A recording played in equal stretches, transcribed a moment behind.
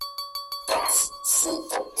Welcome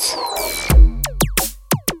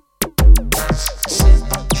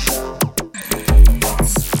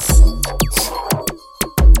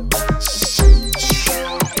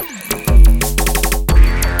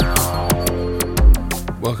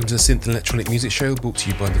to the Synth and Electronic Music Show, brought to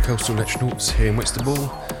you by the Coastal Electronauts here in Whitstable.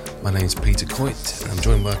 My name's Peter Coit, and I'm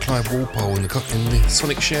joined by Clive Walpole in the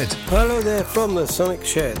Sonic Shed. Hello there from the Sonic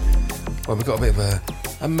Shed. Well, we've got a bit of a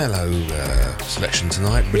mellow selection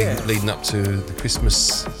tonight, really leading up to the Christmas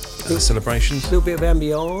celebrations. A little bit of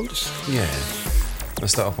ambience. Yeah. I'll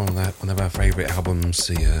start off on one of our favourite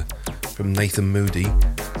albums, from Nathan Moody,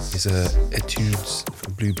 is Etudes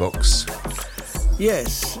from Blue Box.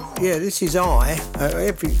 Yes, this is I.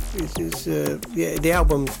 The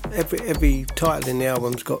album, every title in the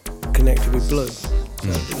album's got connected with blue.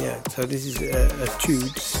 So this is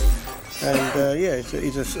Etudes, and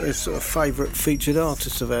he's a sort of favourite featured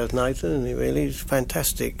artist of ours, Nathan, and he really is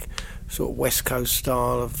fantastic, sort of West Coast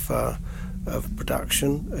style of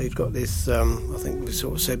production. He's got this, I think we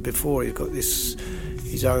sort of said before, he's got this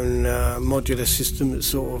his own modular system that's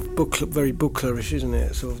sort of very booklerish, isn't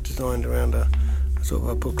it? Sort of designed around a sort of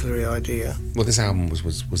a booklery idea. Well, this album was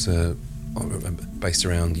I remember, based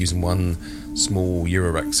around using one small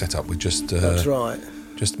Eurorack setup with just that's right,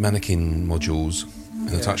 just mannequin modules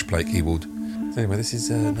and a touch plate keyboard. So anyway, this is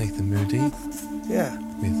Nathan Moody. Yeah.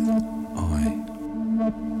 With I.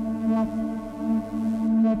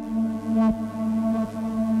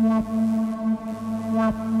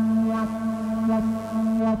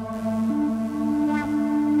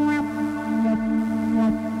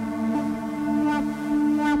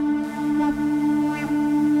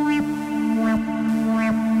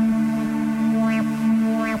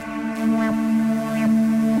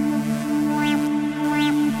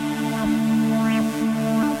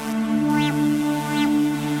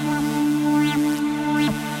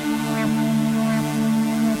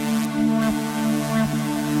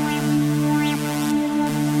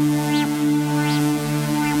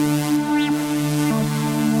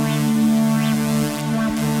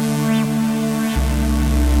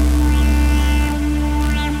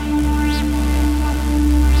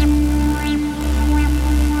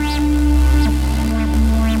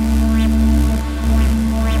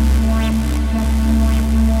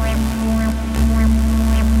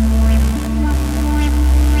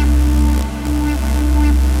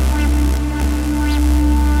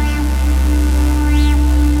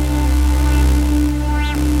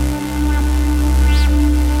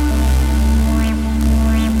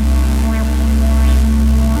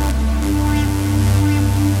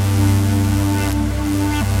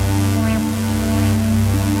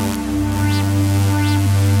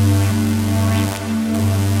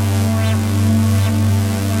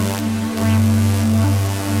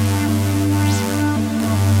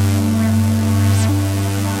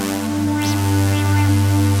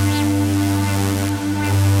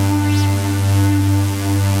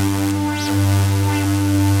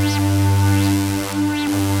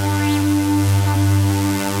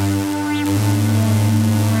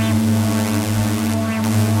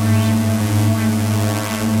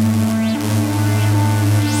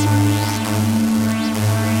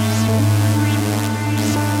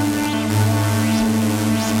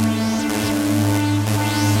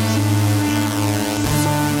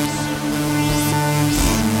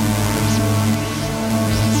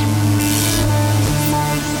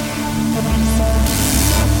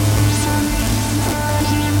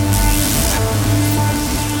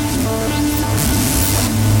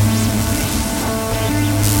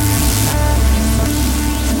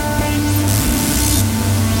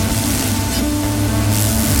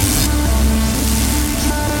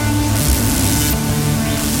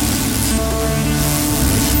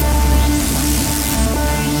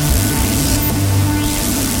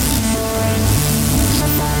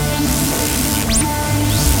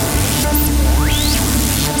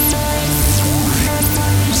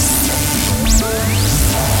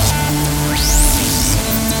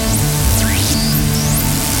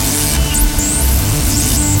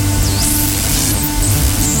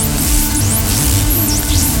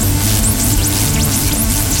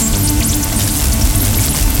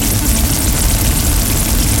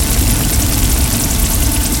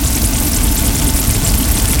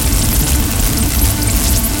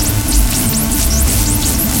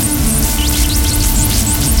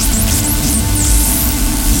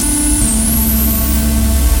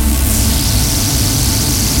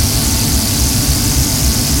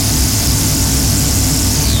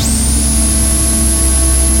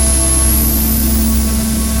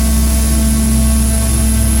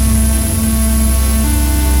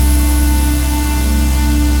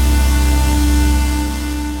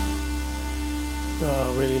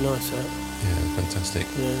 fantastic.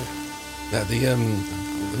 Yeah. Now,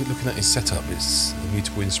 looking at his setup, it's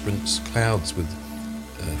mutable instruments, clouds with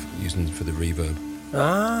using for the reverb.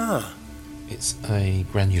 Ah. It's a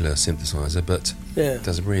granular synthesizer, but it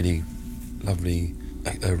does a really lovely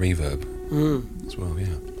reverb as well.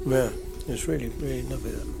 Yeah. Yeah. It's really, really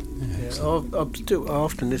lovely. That. Yeah. I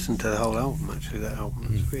often listen to the whole album. Actually, that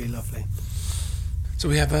album is really lovely. So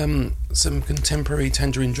we have some contemporary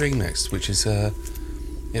Tangerine Dream next, which is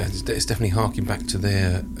it's definitely harking back to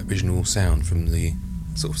their original sound from the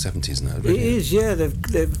sort of 70s now. It is, yeah.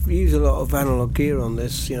 They've used a lot of analog gear on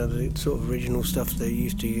this, the sort of original stuff they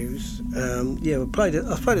used to use. I played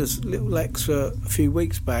this little Lex a few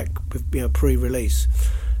weeks back with pre-release,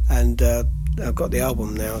 and I've got the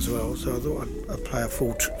album now as well, so I thought I'd play a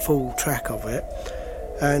full track of it.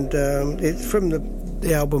 And it's from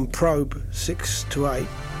the album Probe 6 to 8,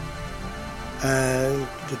 and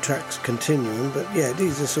the track's continuing. But yeah,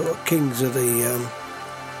 these are sort of kings of the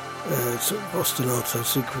sort of ostinato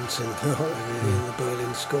sequencing in the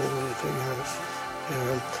Berlin School.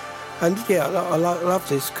 And yeah, I love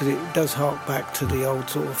this because it does hark back to the old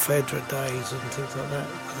sort of Fedra days and things like that,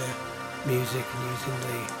 with their music and using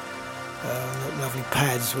the lovely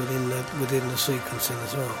pads within the sequencing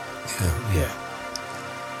as well. Yeah.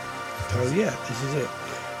 So yeah, this is it.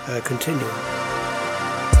 Continuing.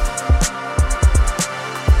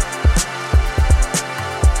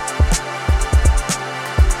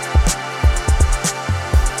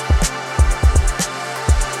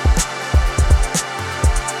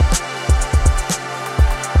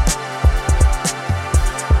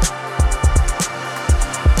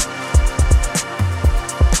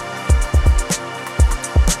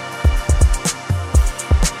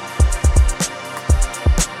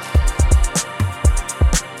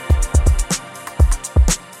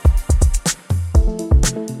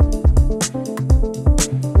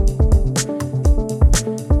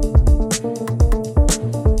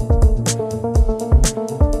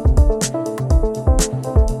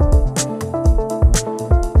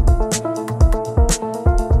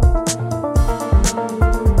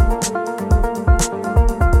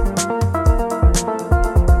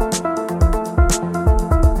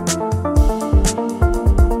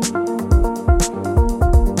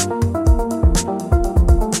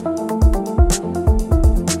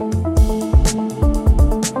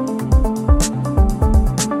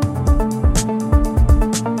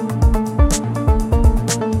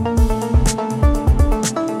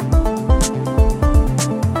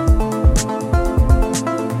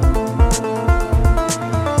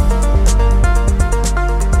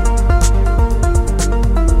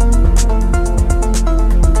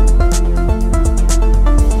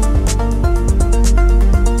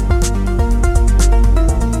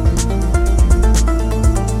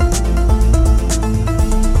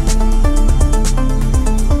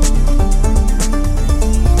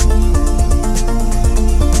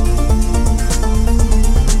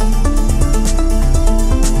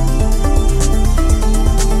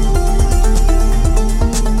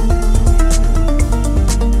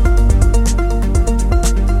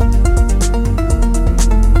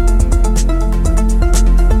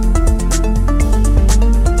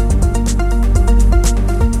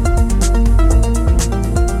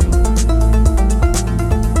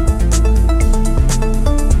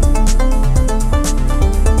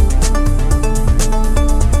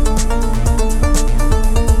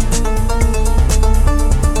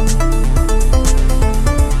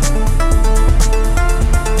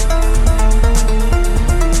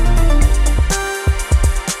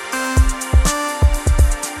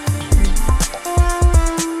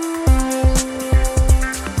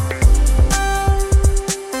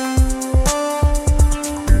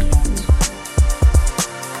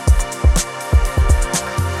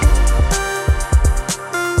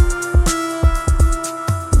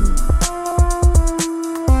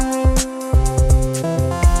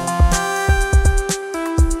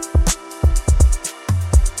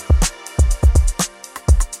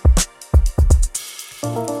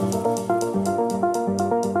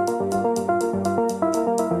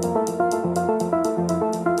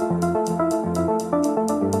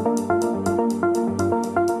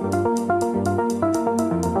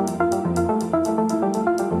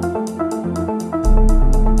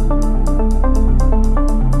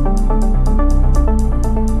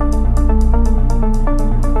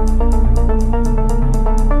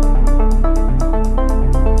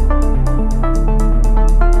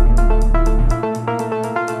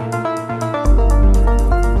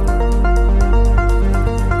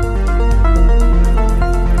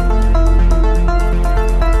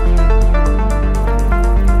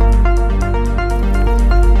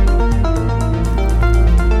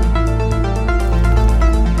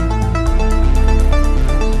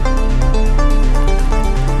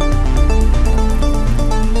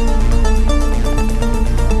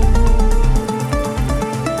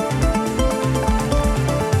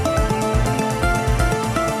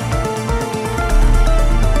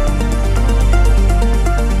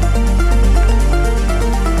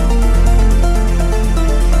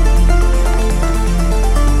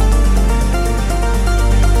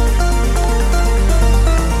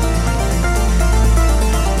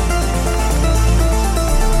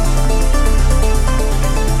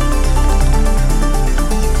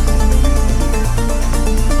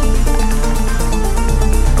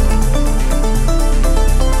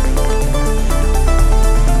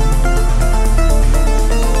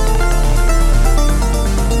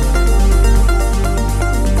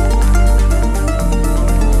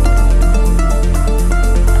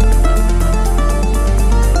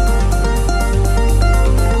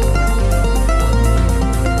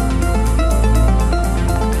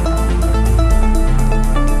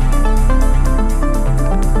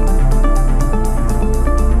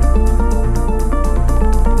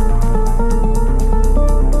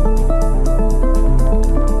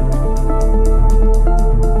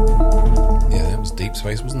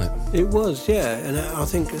 It was, yeah, and I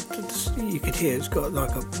think you could hear it's got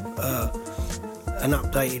like an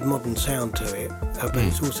updated modern sound to it, but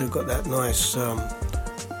it's also got that nice sort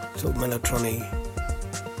of Mellotronic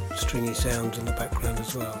stringy sounds in the background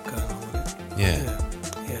as well going on with it.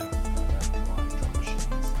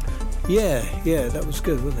 Yeah, that was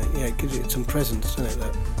good, wasn't it? Yeah, it gives it some presence, doesn't it,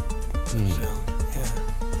 that sound, yeah.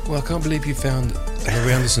 Well, I can't believe you found a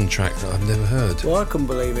Laurie Anderson track that I've never heard. Well, I couldn't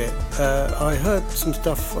believe it. I heard some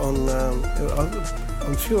stuff on,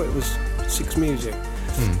 I'm sure it was Six Music,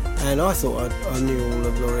 and I thought I knew all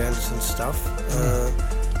of Laurie Anderson's stuff.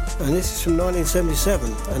 And this is from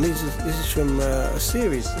 1977, and this is from a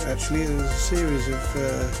series, actually. There's a series of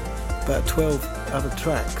about 12 other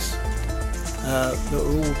tracks that were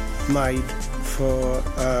all made for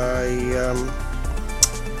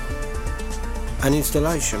an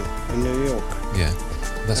installation in New York. Yeah,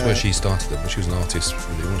 that's where she started it, when she was an artist,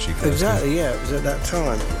 really, wasn't she? Exactly, yeah, it was at that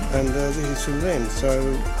time, and this is from then. So,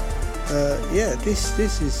 this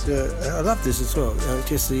is, I love this as well.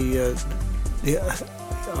 Just the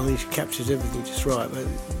I mean, she captures everything just right, but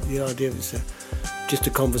the idea of it's just a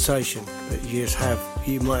conversation that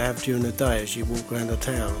you might have during the day as you walk around the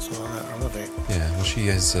town or something like that. I love it. Yeah, well, she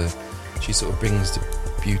she sort of brings the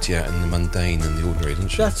beauty out in the mundane and the ordinary, doesn't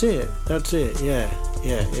she? That's it, yeah.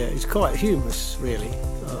 It's quite humorous, really.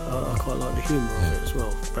 I quite like the humour of it as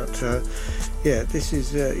well. But, this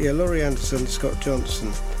is, Laurie Anderson, Scott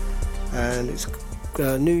Johnson, and it's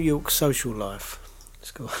New York Social Life.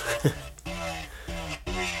 It's called.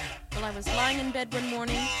 Well, I was lying in bed one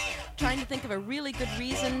morning, trying to think of a really good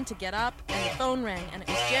reason to get up, and the phone rang, and it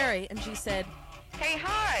was Jerry, and she said, "Hey,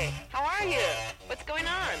 hi, how are you? What's going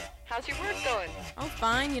on? How's your work going?" "Oh,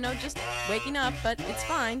 fine, just waking up, but it's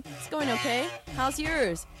fine. It's going okay. How's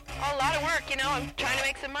yours?" "Oh, a lot of work, I'm trying to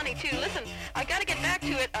make some money, too. Listen, I gotta get back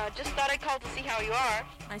to it. Just thought I'd call to see how you are."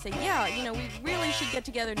 I say, "Yeah, we really should get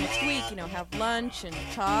together next week, have lunch and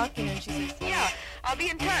talk," and she says, "Yeah, I'll be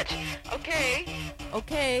in touch. Okay."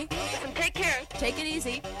 "Okay. Listen, take care. Take it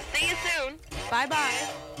easy. See you soon. Bye-bye."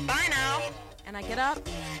 Bye now. And I get up,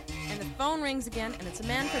 and the phone rings again, and it's a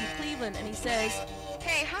man from Cleveland, and he says,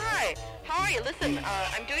 "Hey, hi. How are you? Listen,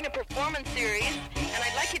 I'm doing a performance series, and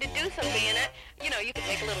I'd like you to do something in it. You can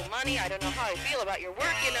make a little money. I don't know how I feel about your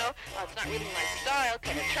work, It's not really my style,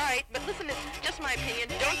 kind of trite. But listen, it's just my opinion.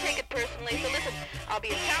 Don't take it personally. So listen, I'll be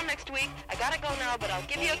in town next week. I gotta go now, but I'll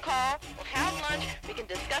give you a call. We'll have lunch. We can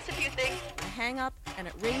discuss a few things." I hang up, and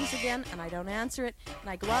it rings again, and I don't answer it, and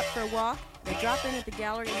I go out for a walk, and I drop in at the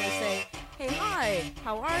gallery, and they say, "Hey, hi,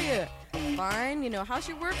 how are you?" "Fine, how's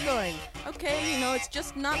your work going?" "Okay, it's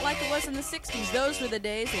just not like it was in the 60s. Those were the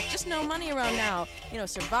days. There's just no money around now.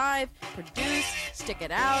 Survive, produce, stick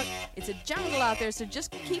it out. It's a jungle out there, so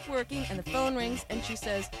just keep working." And the phone rings, and she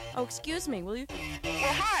says, "Oh, excuse me, will you?"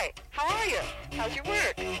 "Well, hi, how are you? How's your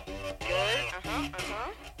work?" "Good,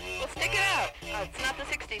 Well, stick it out. It's not the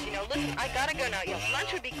 60s, Listen, I gotta go now.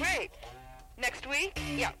 Lunch would be great." "Next week?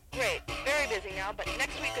 Yeah, great. Very busy now, but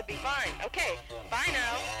next week would be fine. Okay, bye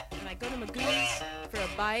now." And I go to Magoo's for a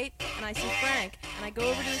bite, and I see Frank, and I go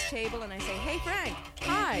over to his table, and I say, "Hey, Frank,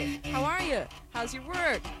 hi, how are you? How's your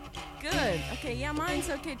work?" "Good. Okay, yeah, mine's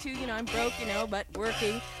okay, too. I'm broke, but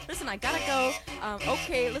working. Listen, I gotta go.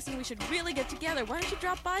 Okay, listen, we should really get together. Why don't you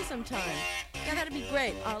drop by sometime?" "Yeah, that'd be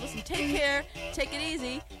great. Listen, take care. Take it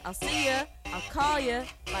easy. I'll see ya. I'll call ya.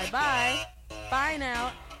 Bye-bye. Bye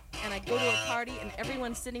now." And I go to a party, and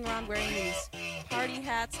everyone's sitting around wearing these party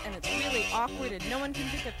hats, and it's really awkward, and no one can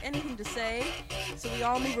think of anything to say. So we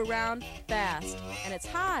all move around fast, and it's,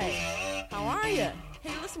 "Hi, how are you?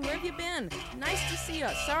 Hey, listen, where have you been? Nice to see you.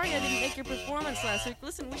 Sorry I didn't make your performance last week.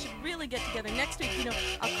 Listen, we should really get together next week.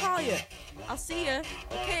 I'll call you. I'll see you.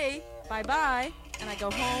 Okay, bye-bye." And I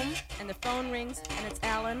go home, and the phone rings, and it's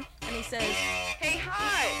Alan, and he says, "Hey,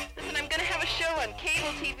 hi. Listen, I'm going to have a show on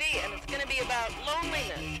cable TV, and it's going to be about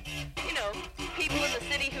loneliness. People in the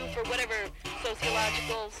city who, for whatever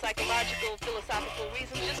sociological, psychological, philosophical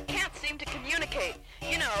reasons, just can't seem to communicate.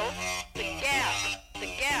 The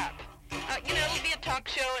gap. It'll be a talk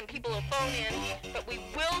show, and people will phone in, but we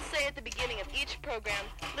will say at the beginning of each program,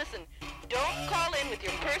 listen, don't call in with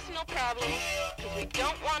your personal problems, because we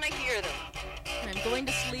don't want to hear them." And I'm going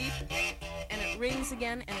to sleep, and it rings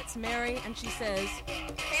again, and it's Mary, and she says,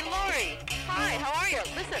 "Hey, Laurie, hi, how are you?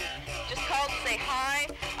 Listen, just called to say hi,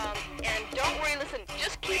 and don't worry, listen,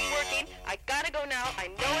 just keep working. I gotta go now. I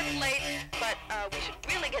know it's late, but we should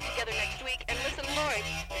really get together next week. And listen, Laurie,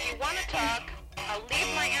 if you want to talk, I'll leave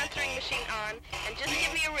my answering machine on, and just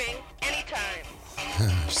give me a ring anytime."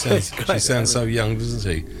 She sounds so young, doesn't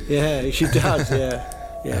she? Yeah, she does,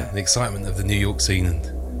 yeah. The excitement of the New York scene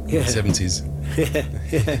and Yeah. 70s. Yeah.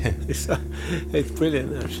 It's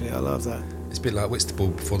brilliant, actually. I love that. It's a bit like Whitstable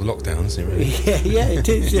before the lockdown, isn't it, really? Yeah, it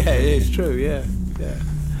is. Yeah, it's true. Yeah.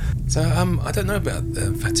 So, I don't know about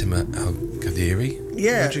Fatima Al-Qadiri.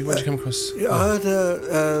 Yeah. Where'd you come across? I heard her.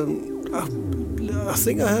 I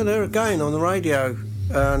think I heard her again on the radio,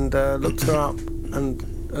 and looked her up and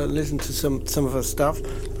listened to some of her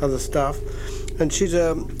other stuff, and she's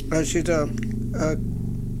an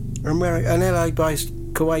LA-based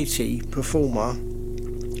Kuwaiti performer,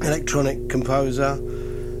 electronic composer.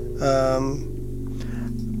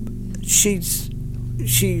 She's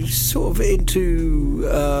sort of into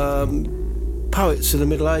poets of the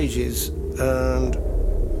Middle Ages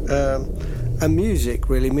and music,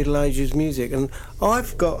 really, Middle Ages music. And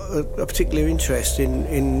I've got a particular interest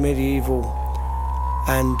in medieval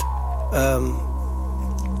and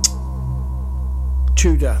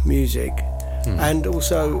Tudor music, and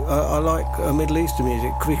also I like Middle Eastern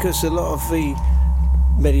music, because a lot of the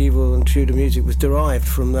medieval and Tudor music was derived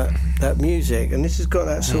from that music, and this has got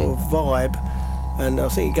that sort of vibe. And I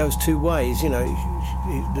think it goes two ways, you know,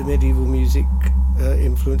 the medieval music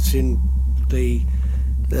influencing the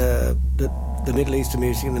Middle Eastern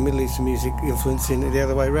music, and the Middle Eastern music influencing it the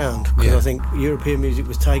other way around. Because I think European music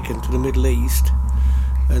was taken to the Middle East,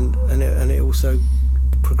 and it also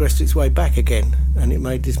progressed its way back again, and it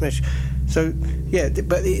made this mesh. So yeah,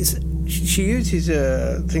 but she uses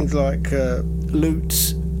things like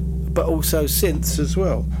lutes, but also synths as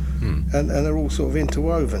well. And they're all sort of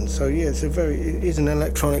interwoven. So yeah, it is an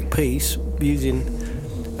electronic piece using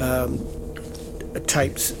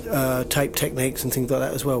tape techniques and things like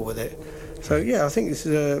that as well with it. So yeah, I think this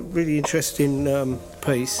is a really interesting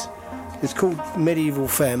piece. It's called Medieval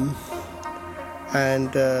Femme,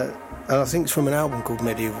 and I think it's from an album called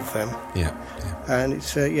Medieval Femme. Yeah. And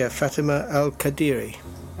it's Fatima Al-Qadiri.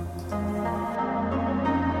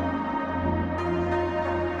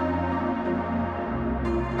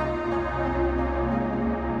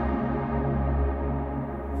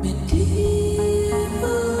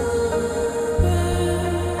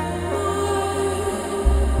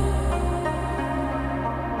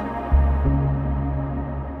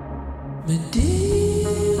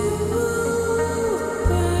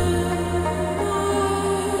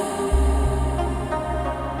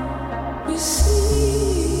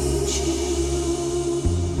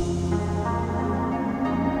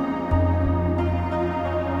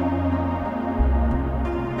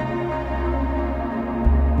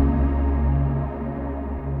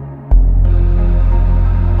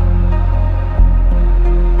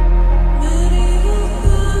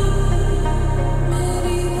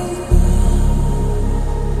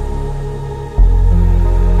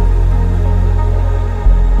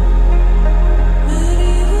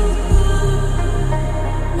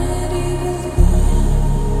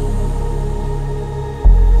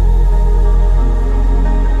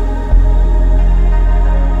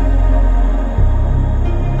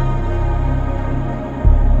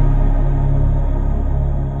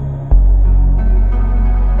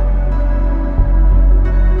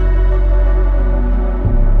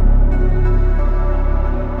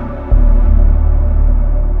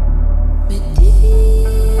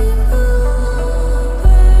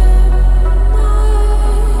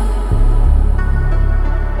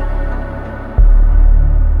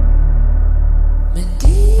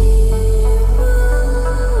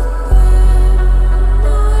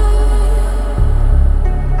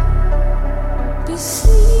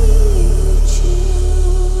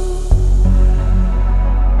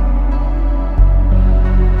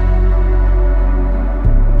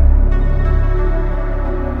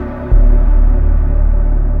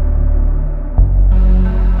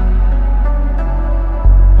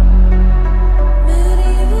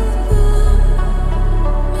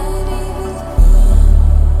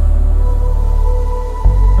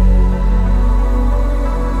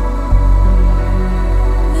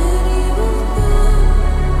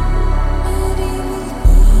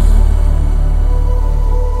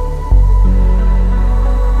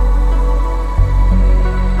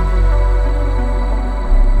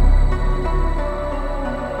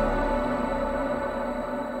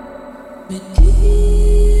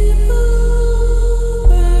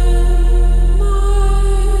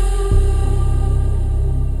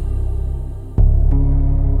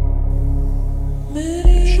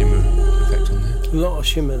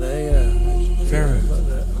 Shimmer there, yeah. Very. Like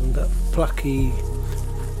that, and that plucky,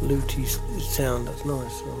 luty sound, that's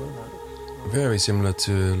nice. I like that. Very similar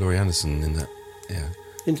to Laurie Anderson in that,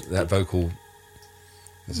 that vocal.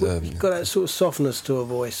 Got that sort of softness to her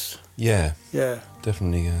voice. Yeah. Yeah.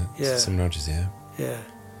 Definitely similarities here. Yeah.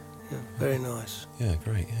 very nice. Yeah,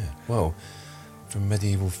 great. Yeah. Well, from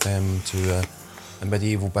medieval femme to a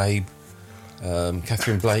medieval babe,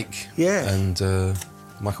 Catherine Blake, and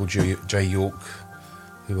Michael J. York,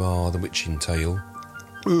 who are The Witching Tale.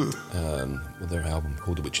 With their album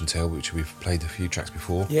called The Witching Tale, which we've played a few tracks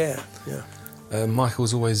before. Yeah.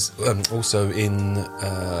 Michael's always also in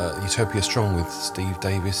Utopia Strong with Steve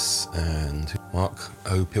Davis and Mark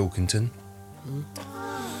O. Pilkington.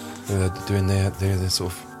 They're doing they're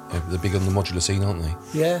sort of they're big on the modular scene, aren't they?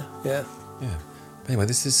 Yeah. But anyway,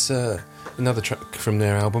 this is another track from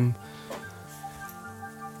their album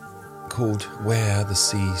called Where the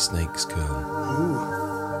Sea Snakes Go. Ooh.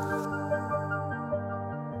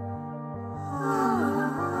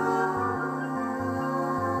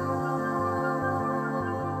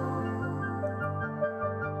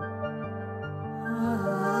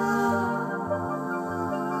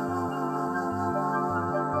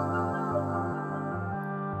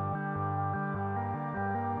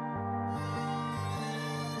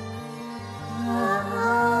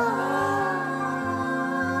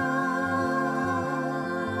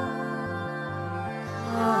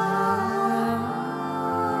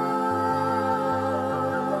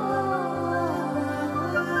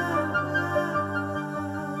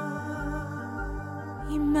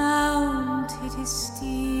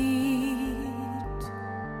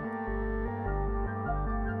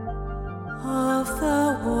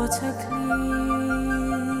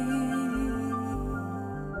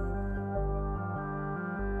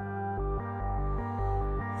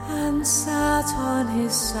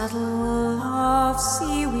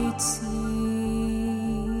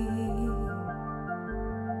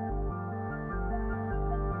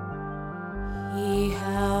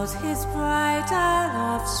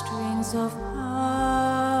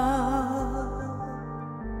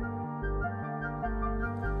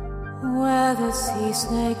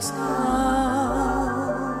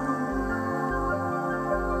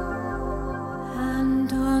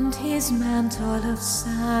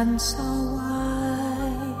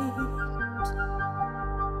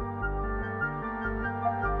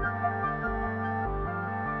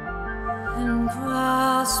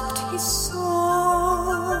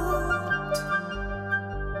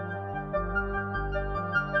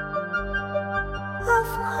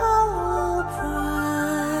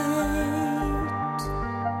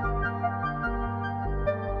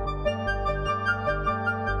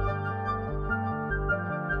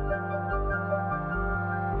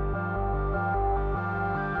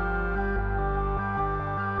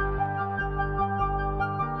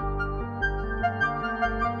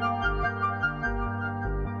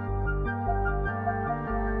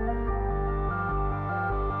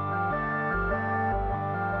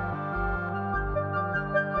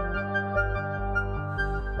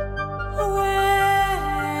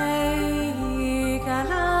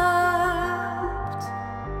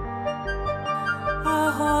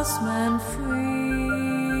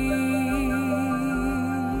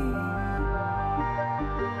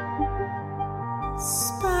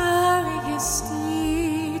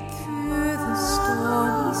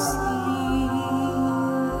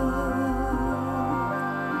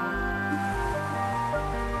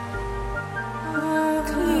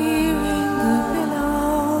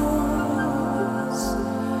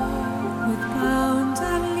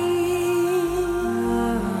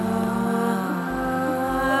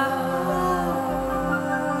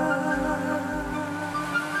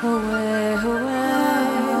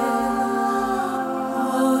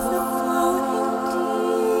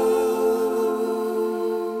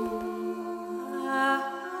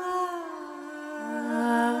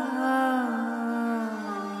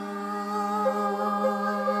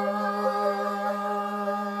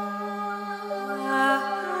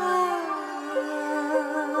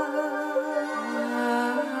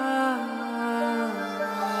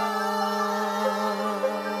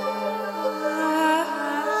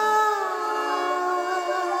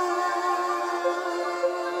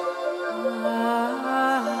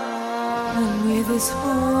 His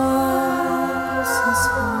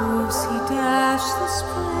hoofs he dashed the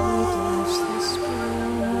spray,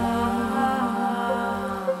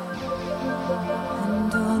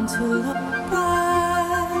 and on to look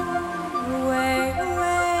back, away.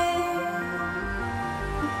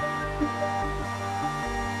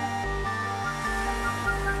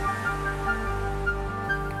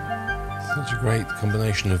 Such a great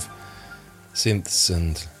combination of synths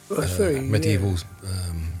and medieval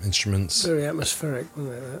instruments, very atmospheric,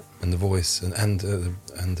 wasn't it? That? And the voice and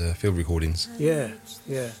field recordings. Yeah.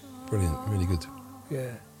 Brilliant, really good.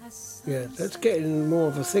 Yeah. That's getting more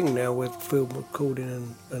of a thing now with field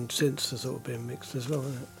recording and synths are sort of being mixed as well,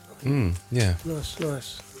 isn't it? I Yeah. Nice.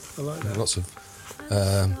 I like that. Lots of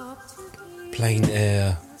plein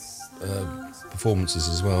air performances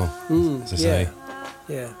as well, as I say.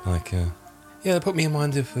 Yeah. Like, they put me in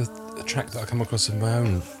mind of a track that I come across of my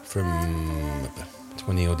own from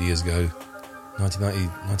 20 odd years ago,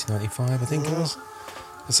 1995, I think it was.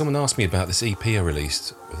 And someone asked me about this EP I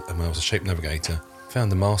released when I was a Shape Navigator.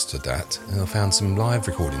 Found the master dat, and I found some live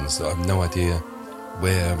recordings that I have no idea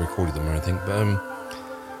where I recorded them or anything. But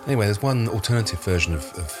anyway, there's one alternative version of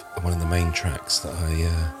one of the main tracks that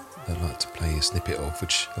I'd like to play a snippet of,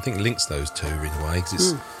 which I think links those two in a way,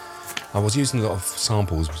 because I was using a lot of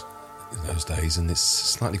samples in those days, and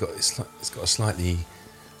it's got a slightly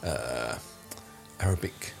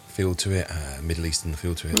Arabic feel to it, Middle Eastern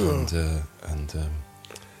feel to it, and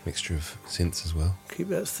mixture of synths as well. Keep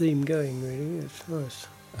that theme going, really. It's nice.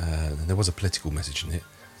 There was a political message in it.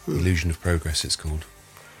 Illusion of Progress, it's called.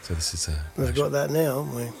 So this is we've got that now,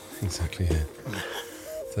 haven't we? Exactly, yeah.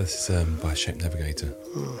 So this is by Shape Navigator.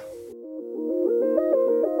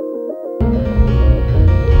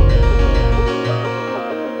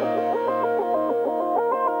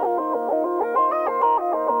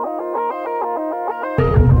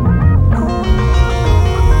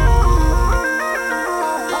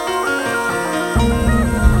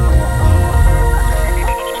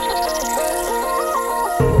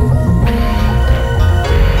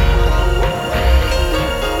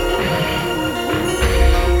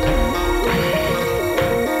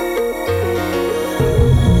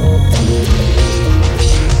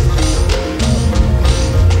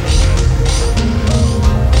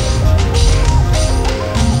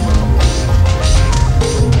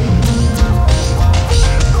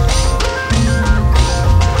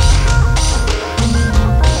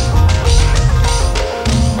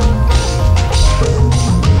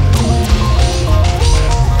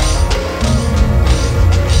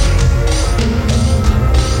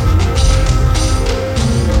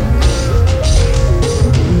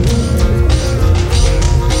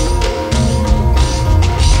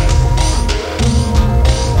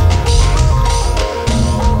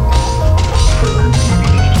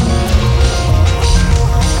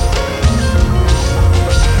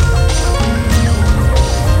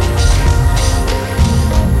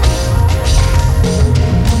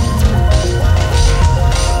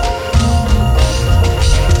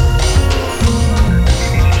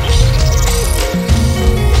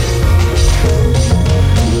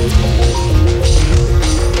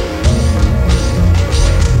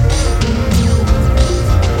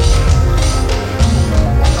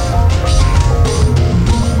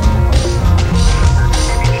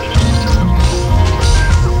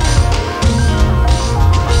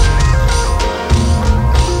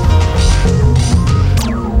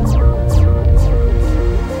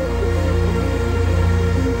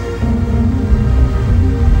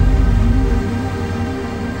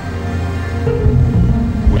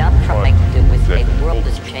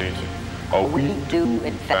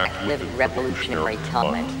 Revolutionary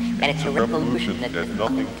time, and it's a revolution that has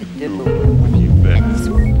nothing to do with the effects.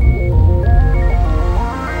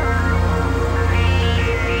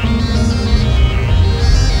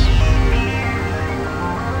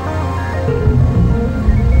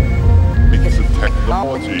 Because of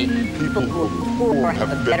technology, people who are poor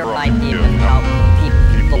have a better idea of how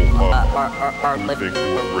people are living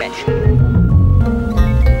who are rich.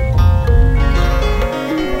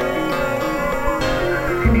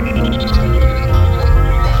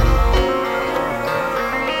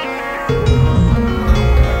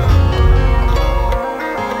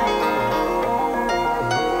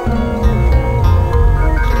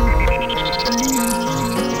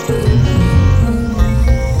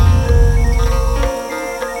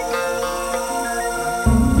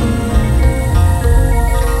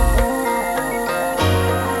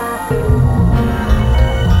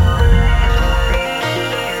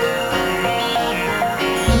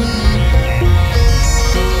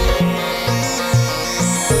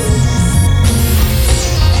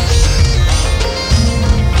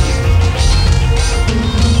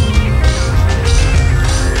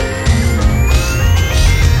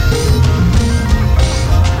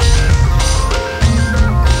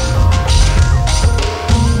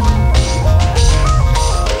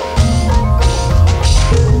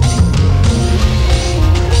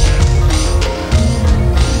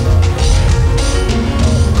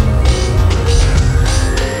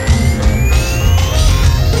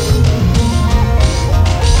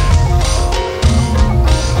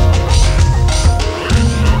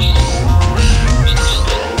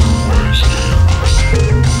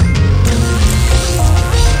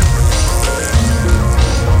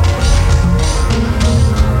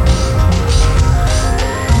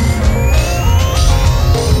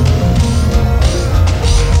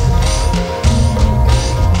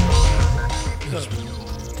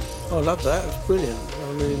 love that. It's brilliant.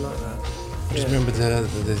 I really like that. I just remembered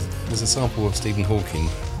there's a sample of Stephen Hawking,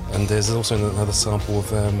 and there's also another sample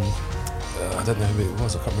of I don't know who it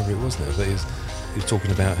was. I can't remember who it was now, but he was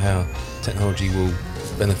talking about how technology will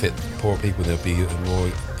benefit poor people. There'll be a more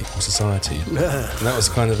equal society, and that was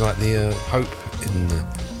kind of like the hope in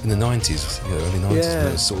the 90s, early 90s, when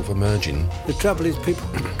it was sort of emerging. The trouble is, people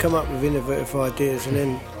come up with innovative ideas, and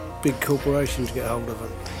then big corporations get hold of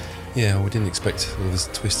them. Yeah, we didn't expect all these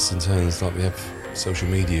twists and turns like we have social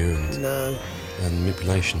media and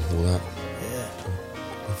manipulation and all that.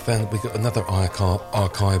 Yeah. We got another archival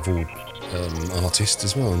artist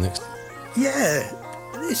as well next. Yeah,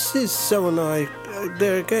 this is someone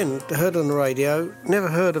there again, heard on the radio, never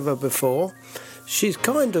heard of her before. She's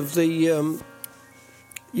kind of the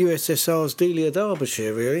USSR's Delia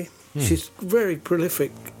Derbyshire, really. She's a very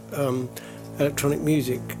prolific electronic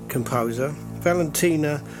music composer,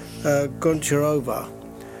 Valentina Goncharova,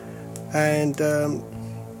 and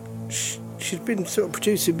she's been sort of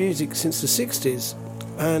producing music since the 60s,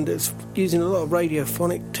 and it's using a lot of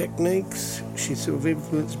radiophonic techniques. She's sort of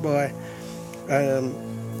influenced by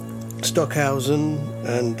Stockhausen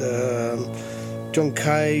and John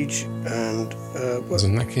Cage and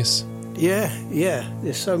Zanakis. Yeah,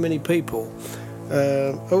 there's so many people.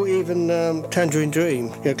 Even Tangerine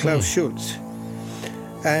Dream, Klaus Schulze.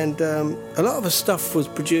 And a lot of her stuff was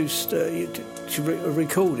produced,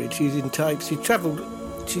 recorded using tapes. She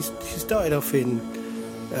started off in,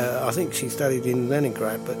 I think she studied in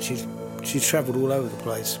Leningrad, but she's travelled all over the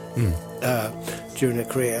place during her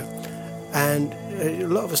career. And a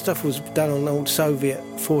lot of her stuff was done on old Soviet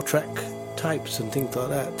 4-track tapes and things like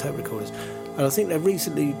that, tape recorders. And I think they've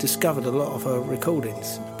recently discovered a lot of her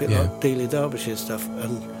recordings, a bit like Delia Derbyshire stuff,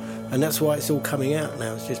 and that's why it's all coming out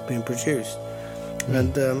now. It's just being produced.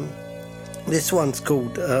 And this one's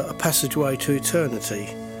called A Passageway to Eternity,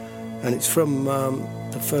 and it's from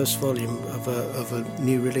the first volume of a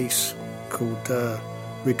new release called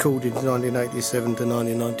recorded 1987 to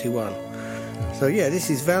 1991. So yeah, this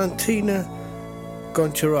is Valentina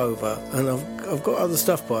Goncharova, and I've got other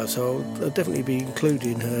stuff by her, so I'll definitely be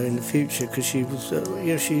including her in the future, because she was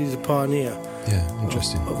she's a pioneer. Yeah,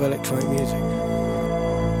 interesting. Of electronic music.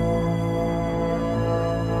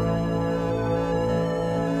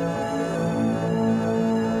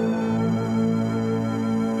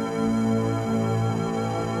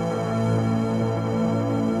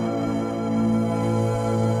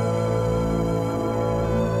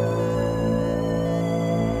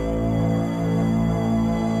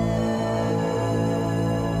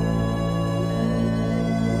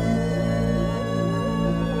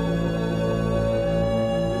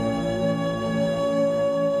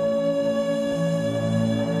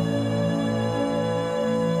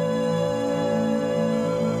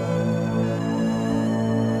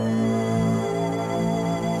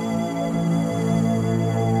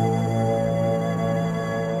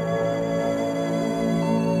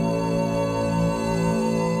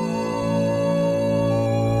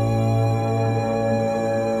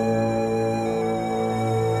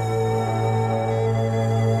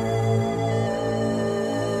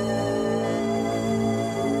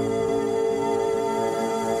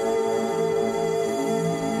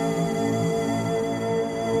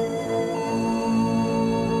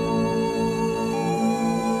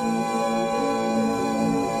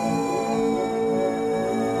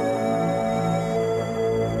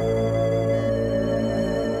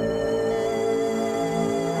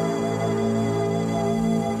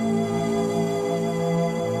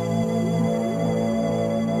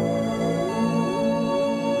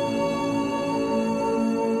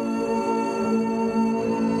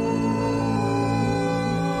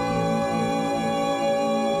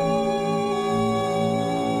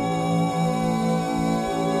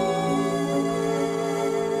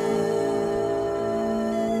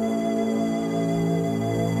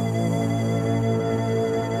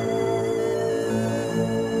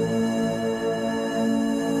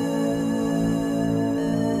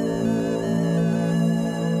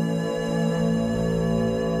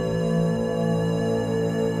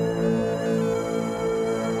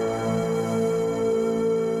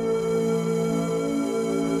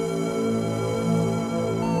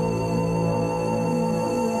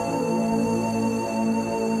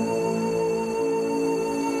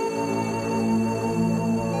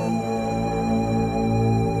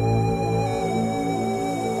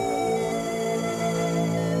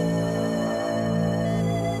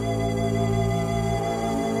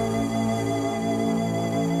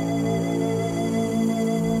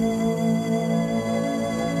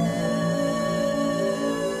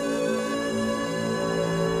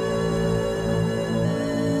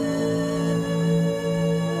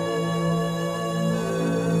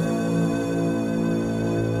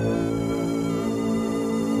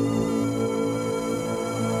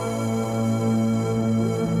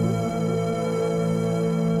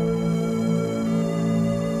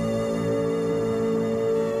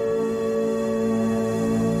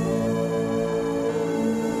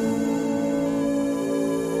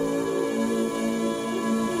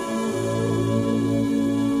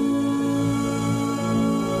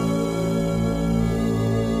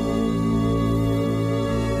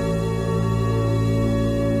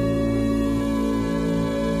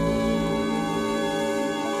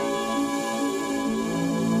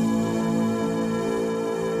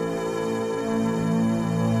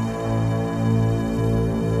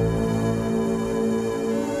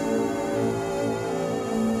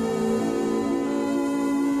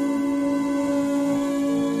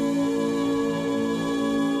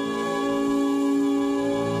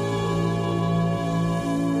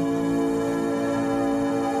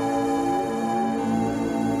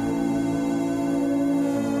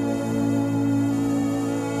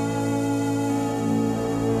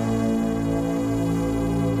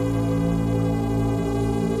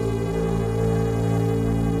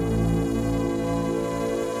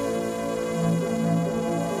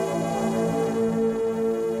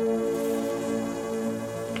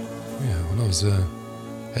 was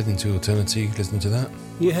heading to eternity, listening to that.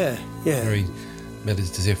 Yeah. Very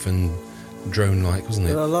meditative and drone-like, wasn't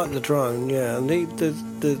it? Well, I like the drone, yeah, and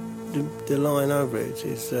the line over it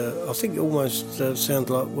is, I think, it almost sounds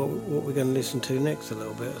like what we're going to listen to next a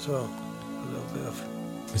little bit as well. A little bit of.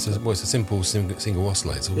 It's a simple single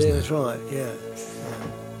oscillator, wasn't it? Yeah, that's right. Yeah.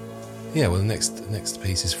 Yeah. Well, the next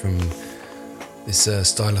piece is from this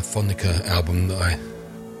Stylophonica album that I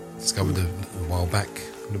discovered a while back,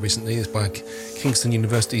 recently. It's by Kingston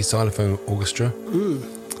University Xylophone Orchestra, who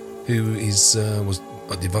was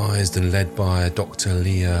devised and led by Dr.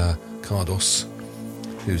 Leah Cardos,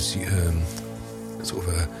 who's sort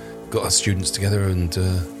of got her students together and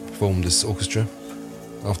formed this orchestra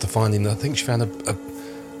after finding, I think she found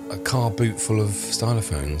a car boot full of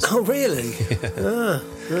stylophones. Oh, really?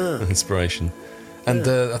 Yeah. Inspiration. And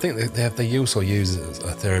I think they also use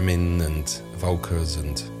a theremin and volcas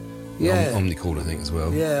and omnichord, I think, as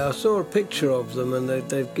well. Yeah, I saw a picture of them, and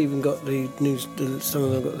they've even got some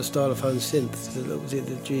of them got the stylophone synth. Was it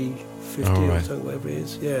the G50 or something, whatever it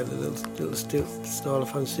is? Yeah, the little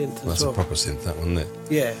stylophone synth as well. That's a proper synth, that one, isn't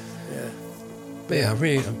it? Yeah. But yeah, I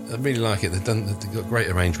really like it. They've got great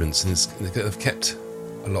arrangements, and they've kept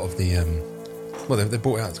a lot of the they've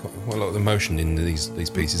brought out quite a lot of the emotion in these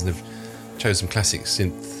pieces, and they've chosen some classic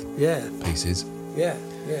synth pieces. Yeah.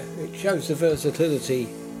 It shows the versatility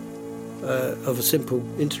of a simple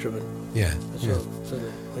instrument. Yeah. As well,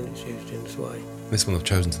 when it's used in this way. This one I've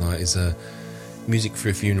chosen tonight is Music for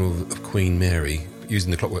a Funeral of Queen Mary,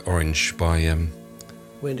 using the Clockwork Orange by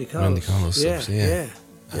Wendy Carlos. Yeah.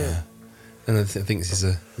 And I think this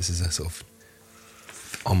is a sort of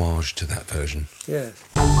homage to that version. Yeah.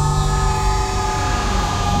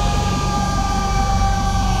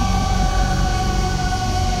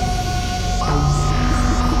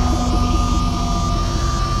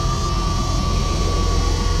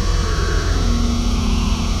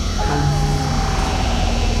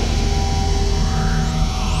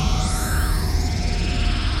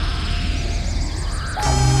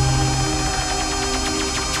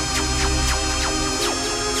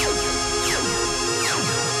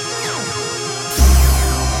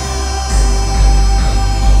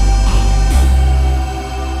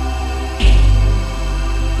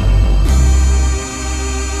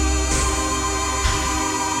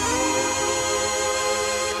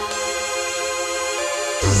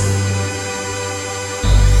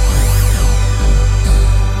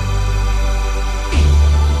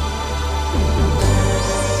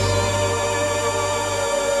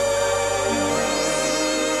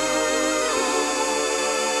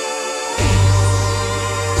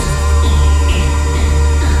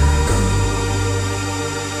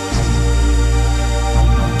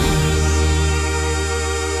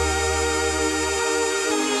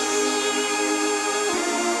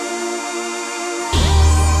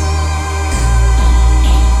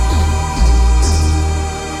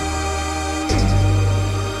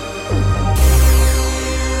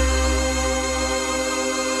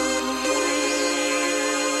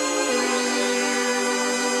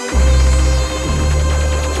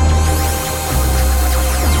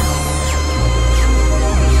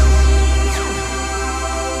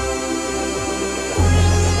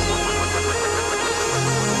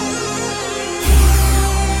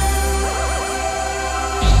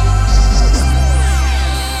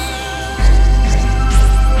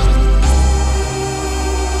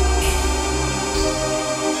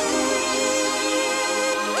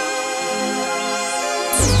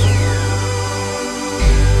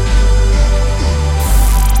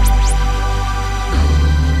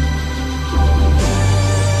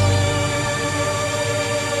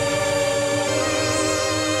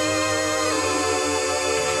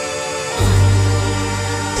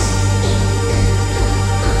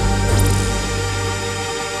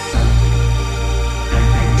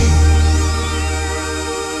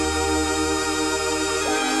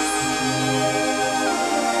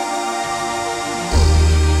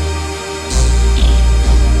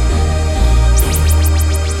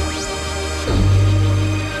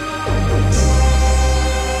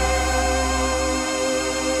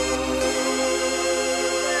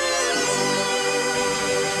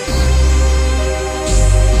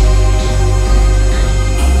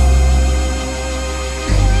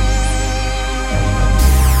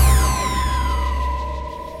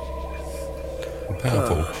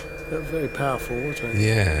 Very powerful, wasn't it?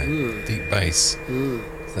 Yeah, deep bass.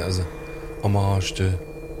 So that was a homage to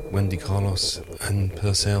Wendy Carlos and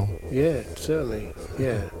Purcell. Yeah, certainly.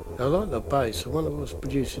 Yeah, I like the bass. I wonder what's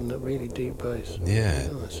producing that really deep bass. Yeah,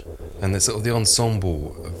 nice. And the sort of the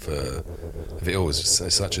ensemble of it all is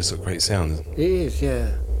such a sort of great sound. It is,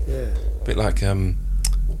 yeah. But bit like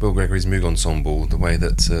Bill Gregory's Moog Ensemble, the way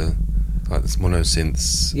that like this mono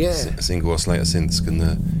synths, single oscillator synths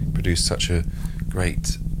can produce such a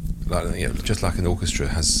great, like just like an orchestra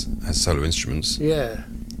has solo instruments. Yeah.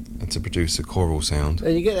 And to produce a choral sound.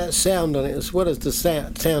 And you get that sound on it as well as the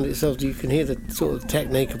sound itself. You can hear the sort of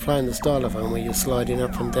technique of playing the stylophone where you're sliding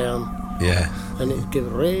up and down. Yeah. And it's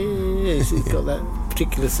got that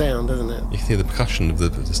particular sound, doesn't it? You can hear the percussion of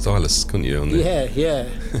the stylus, couldn't you? On yeah.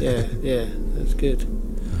 That's good.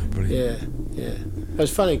 Oh, brilliant. Yeah. It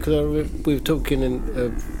was funny because we were talking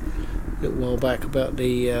a little while back about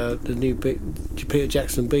the new Peter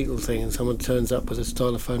Jackson Beatles thing, and someone turns up with a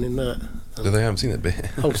stylophone in that. They haven't seen that bit.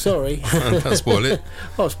 Oh, sorry. Don't spoil it.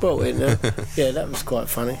 I spoiled it now. Yeah, that was quite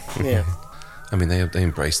funny. Yeah. I mean, they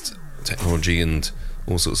embraced technology and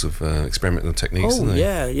all sorts of experimental techniques. Oh, didn't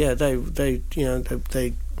they? Yeah. They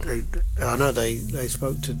I know they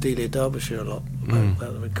spoke to Delia Derbyshire a lot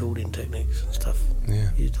about the recording techniques and stuff.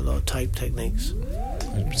 Yeah. Used a lot of tape techniques.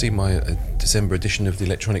 I received my December edition of the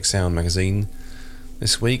Electronic Sound magazine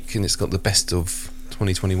this week, and it's got the best of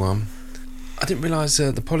 2021. I didn't realise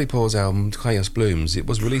the Polypores album, Chaos Blooms, it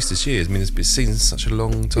was released this year. I mean, it's been seen such a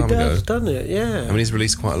long time ago. Doesn't it? Yeah. I mean, he's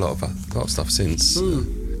released quite a lot of stuff since,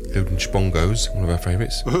 including Chbongos, one of our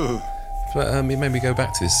favourites. But it made me go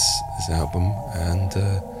back to this album, and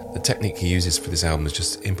the technique he uses for this album is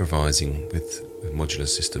just improvising with modular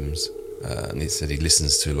systems. And he said he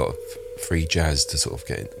listens to a lot of free jazz to sort of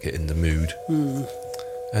get in the mood.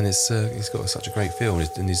 And he's got such a great feel,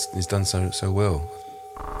 and he's done so well.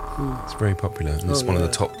 It's very popular, and it's one of the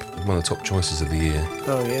top choices of the year.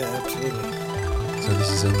 Oh yeah, absolutely. So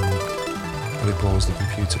this is Polypores the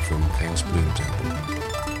Computer from Chaos Blooms album.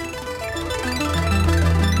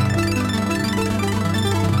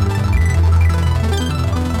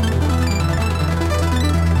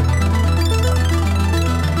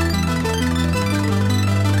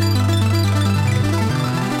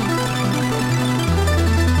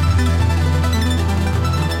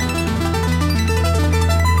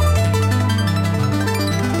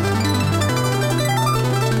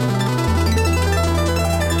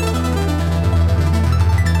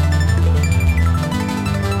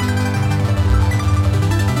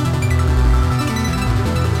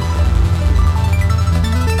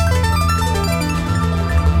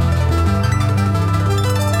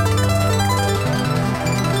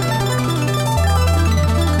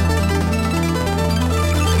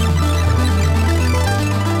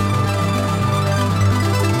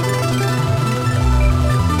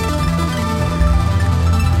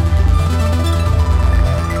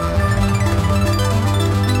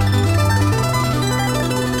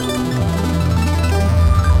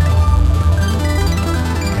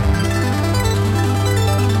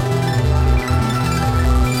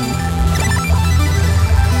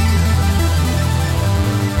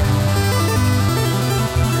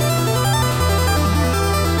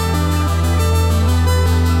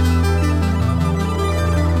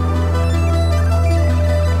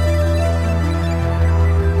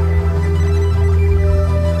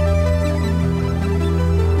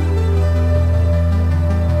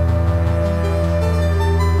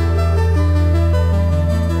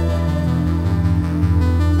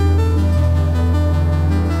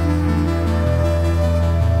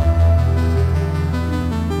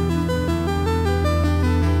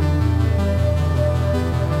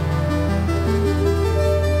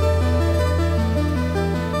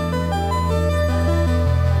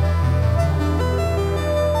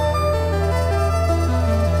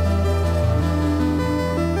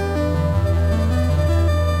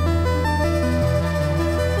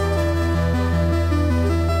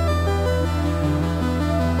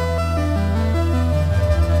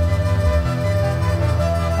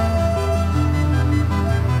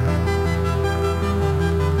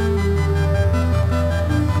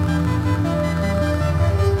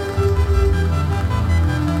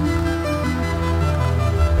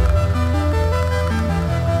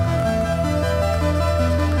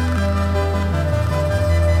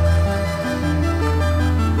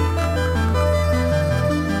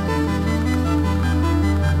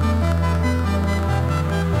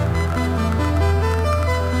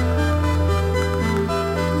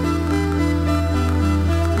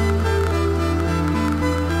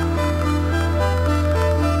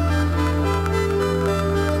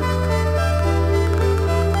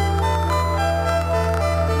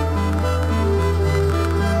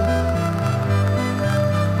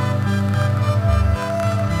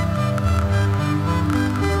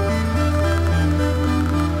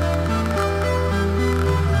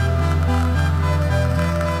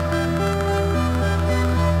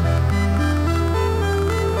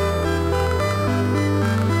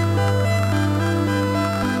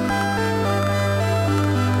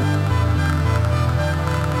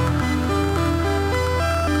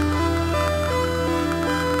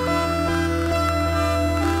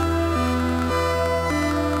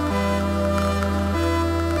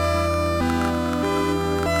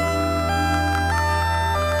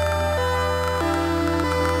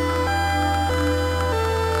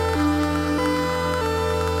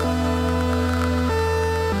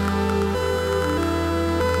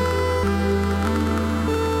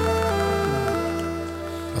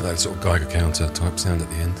 that sort of Geiger counter type sound at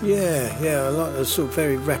the end. Yeah, I like the sort of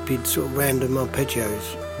very rapid, sort of random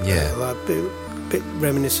arpeggios. Yeah. Like a bit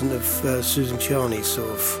reminiscent of Susan Charney's sort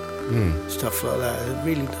of stuff like that.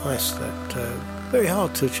 Really nice. That very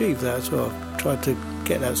hard to achieve that as well. I've tried to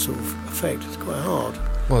get that sort of effect. It's quite hard.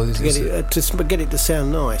 Well, to get it to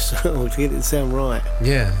sound nice or to get it to sound right.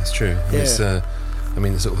 Yeah, it's true. Yeah. It's, I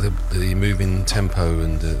mean, sort of the moving tempo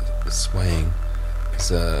and the swaying. It's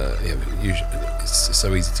so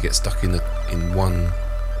easy to get stuck in one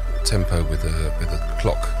tempo with a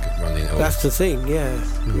clock running. That's the thing. Yeah.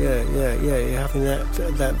 You're having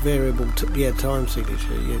that variable time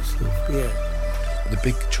signature. Yes. Yeah. The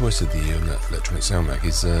big choice of the year on that electronic soundtrack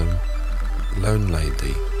is Lone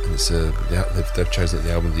Lady, and it's they've chosen it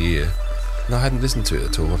the album of the year. And I hadn't listened to it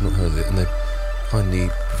at all. I've not heard of it, and they've kindly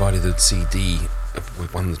provided a CD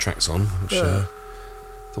with one of the tracks on, which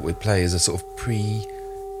thought we'd play as a sort of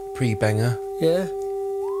pre-banger. Yeah.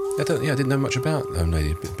 I didn't know much about Lone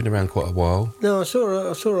Lady. It's been around quite a while. No, I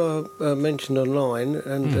saw her mentioned online,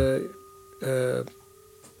 and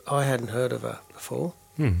I hadn't heard of her before.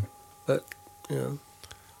 But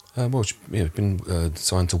she's been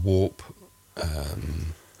signed to Warp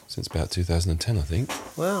since about 2010, I think.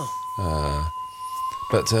 Wow.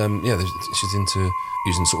 She's into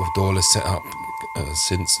using sort of doorless setup,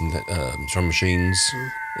 synths and drum machines.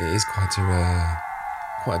 It is quite a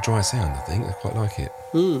dry sound, I think. I quite like it.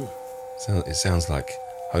 So it sounds like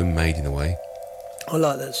homemade in a way. I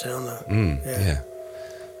like that sound though. Yeah.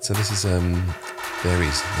 So this is There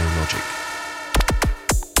Is No Logic.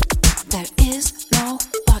 There is no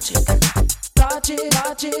logic. Logic,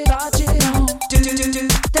 no.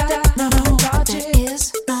 No, there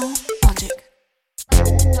is no logic.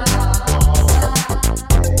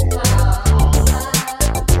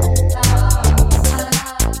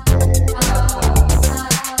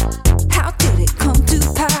 How did it come to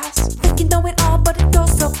pass? Think you know it all, but it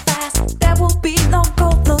goes so fast. There will be no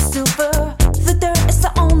gold, no silver. The dirt is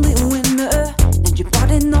the only winner, and your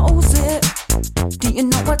body knows it. Do you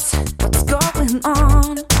know what's going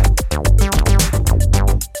on?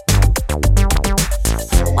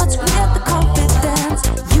 What's with the confidence?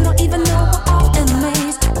 You don't even know we're all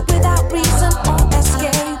amazed. Without reason or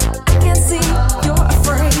escape, I can see you're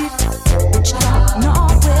afraid, but you don't know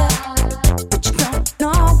it. But you don't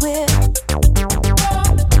know it.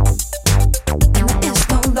 And there is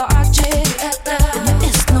no logic. And there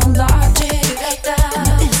is no logic. And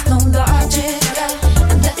there is no logic.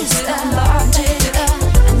 And there is no logic.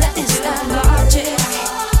 And there is no logic.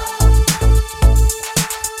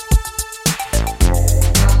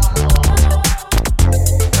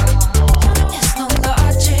 There's no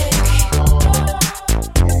logic.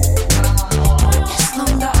 There's no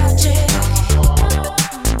logic.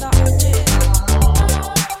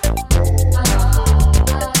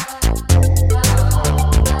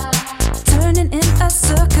 Turning in a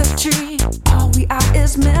circuitry, all we are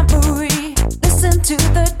is memory. Listen to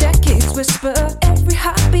the decades whisper. Every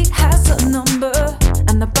heartbeat has a number,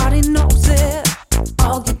 and the body knows it.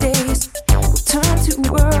 All your days will turn to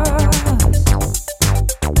words.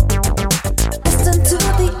 Listen to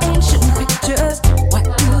the ancient pictures. What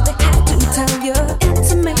do they have to tell you?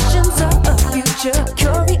 Intimations of a future.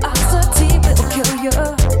 Curiosity will kill you,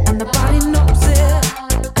 and the body knows it.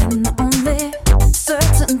 And the only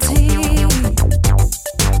certainty.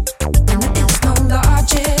 And there is no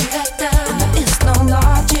logic. And there is no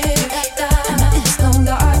logic. And there is no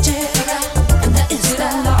logic. And there is no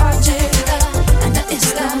logic. And there is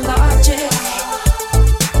no logic.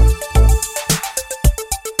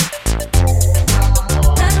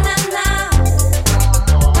 Na na na.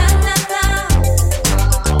 Na na na.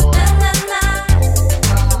 Na na na.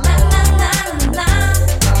 Na na na na.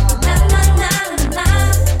 Na na na na.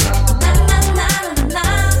 Na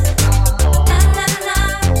na na na.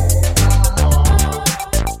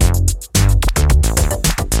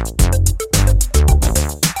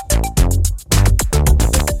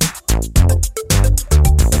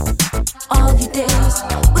 All your days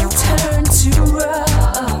will turn to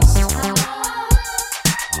rust.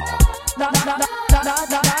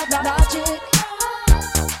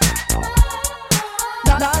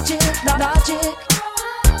 Logic.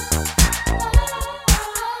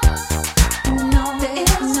 No, there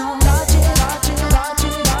is no logic.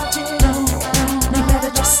 No. You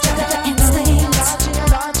better just stick to your instincts.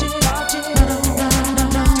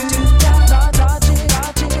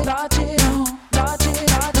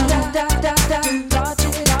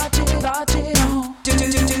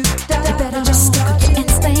 You better just stick with your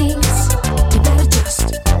instincts. You better just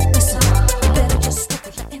listen. You better just stick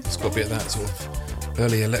with your instincts. It's got a bit of that sort of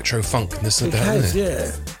early electro funkness It about has, it.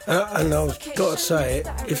 yeah. And I've got to say it,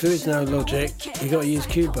 if there is no Logic, you've got to use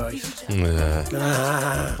Cubase.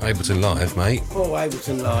 Ableton Live, mate. Oh,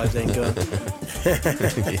 Ableton Live then, God.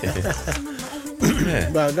 Yeah.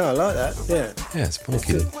 Well, no, I like that, yeah. Yeah, it's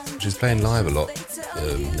Pumpkin. She's playing live a lot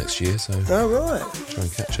next year, so Oh, right. try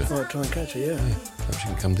and catch her. Right, try and catch her, yeah. Hope she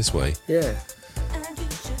can come this way. Yeah.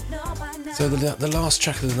 So the last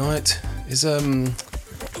track of the night is from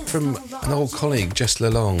an old colleague, Jess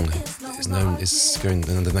Lalong, is going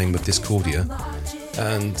under the name of Discordia,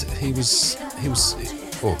 and he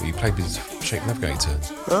played with Shake Navigator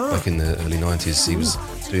back in the early 90s. He was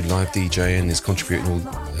doing live DJing, he's contributing all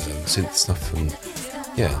synth stuff, and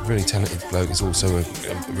yeah, really talented bloke. He's also a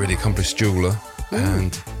really accomplished jeweller,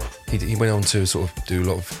 and he went on to sort of do a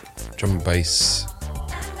lot of drum and bass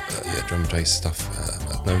stuff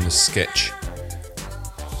known as Sketch.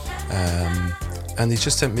 And he's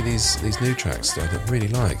just sent me these new tracks that I really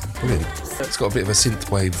like. Brilliant. It's got a bit of a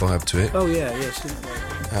synthwave vibe to it. Oh yeah,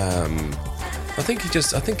 synthwave. I think he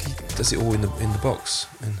does it all in the box,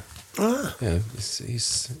 and you know, he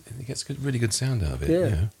gets really good sound out of it. Yeah.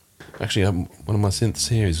 You know. Actually, one of my synths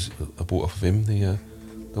here is I bought off of him, the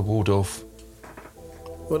Waldorf.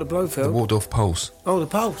 What, the Blofeld? The Waldorf Pulse. Oh, the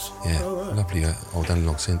Pulse. Yeah, oh, right. Lovely old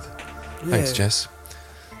analog synth. Yeah. Thanks, Jess.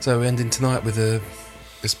 So we're ending tonight with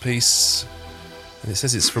this piece, and it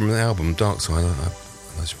says it's from the album Dark Side. I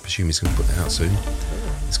presume he's going to put that out soon.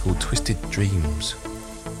 It's called Twisted Dreams,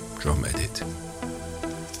 drum edit.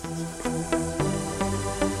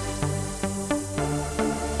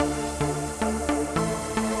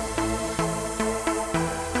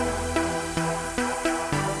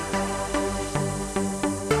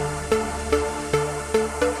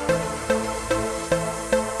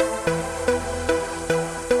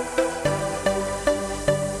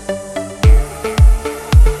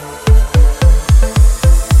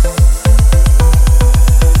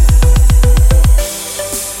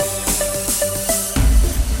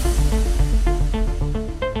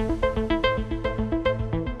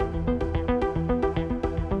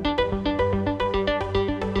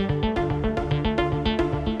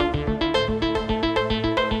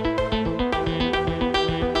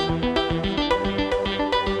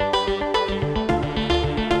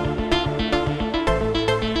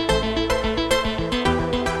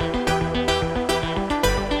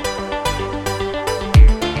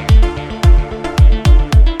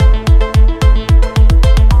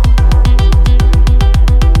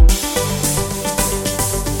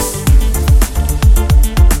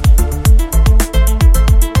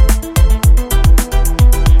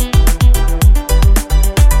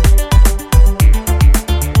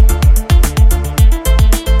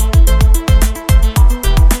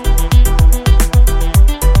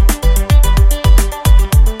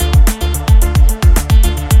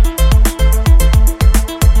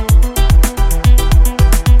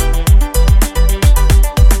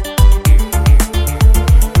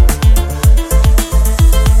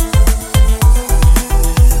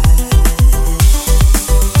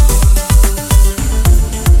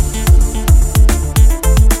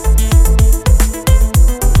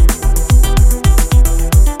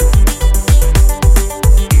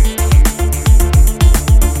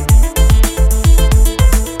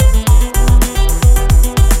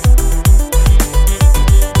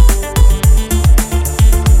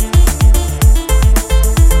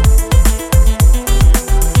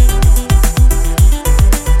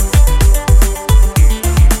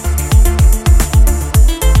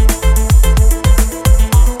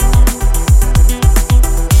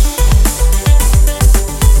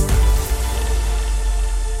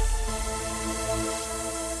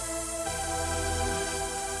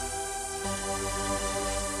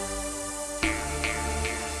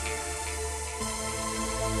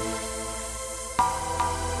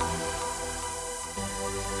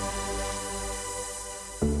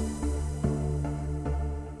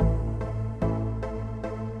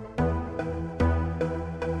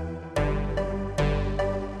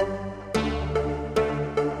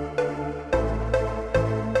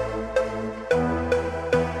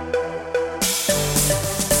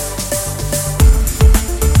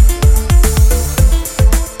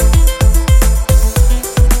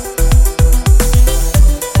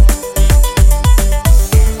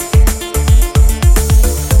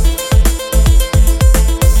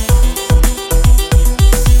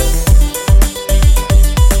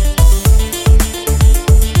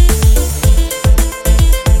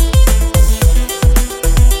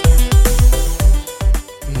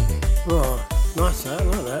 Nice that, I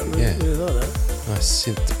like that. Really, Yeah. really like that. Nice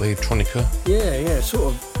synth electronica. Yeah,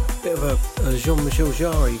 sort of bit of a Jean-Michel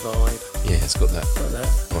Jarre vibe. Yeah, it's got that. Like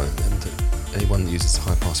that. Well, and anyone that uses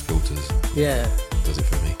high pass filters, Yeah. does it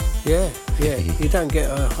for me. Yeah. You don't get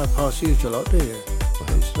a high pass used a lot, do you?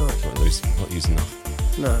 Well, It's nice. not used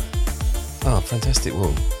enough. No. Ah, fantastic.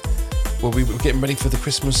 Well, we're getting ready for the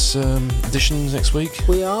Christmas editions next week.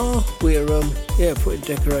 We are. We're putting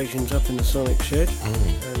decorations up in the Sonic shed,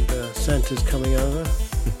 and Santa's coming over.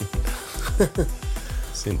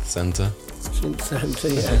 Synth Santa. Synth Santa,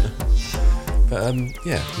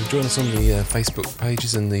 yeah. But join us on the Facebook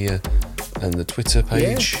pages and the Twitter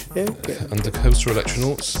page under Coastal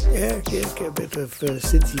Electronauts. Yeah, get a bit of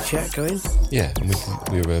synthy chat going. Yeah, and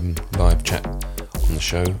we're live chat on the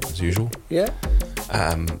show as usual. Yeah.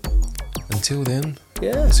 Until then,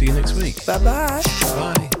 Yeah. see you next week. Bye-bye.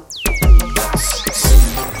 Bye.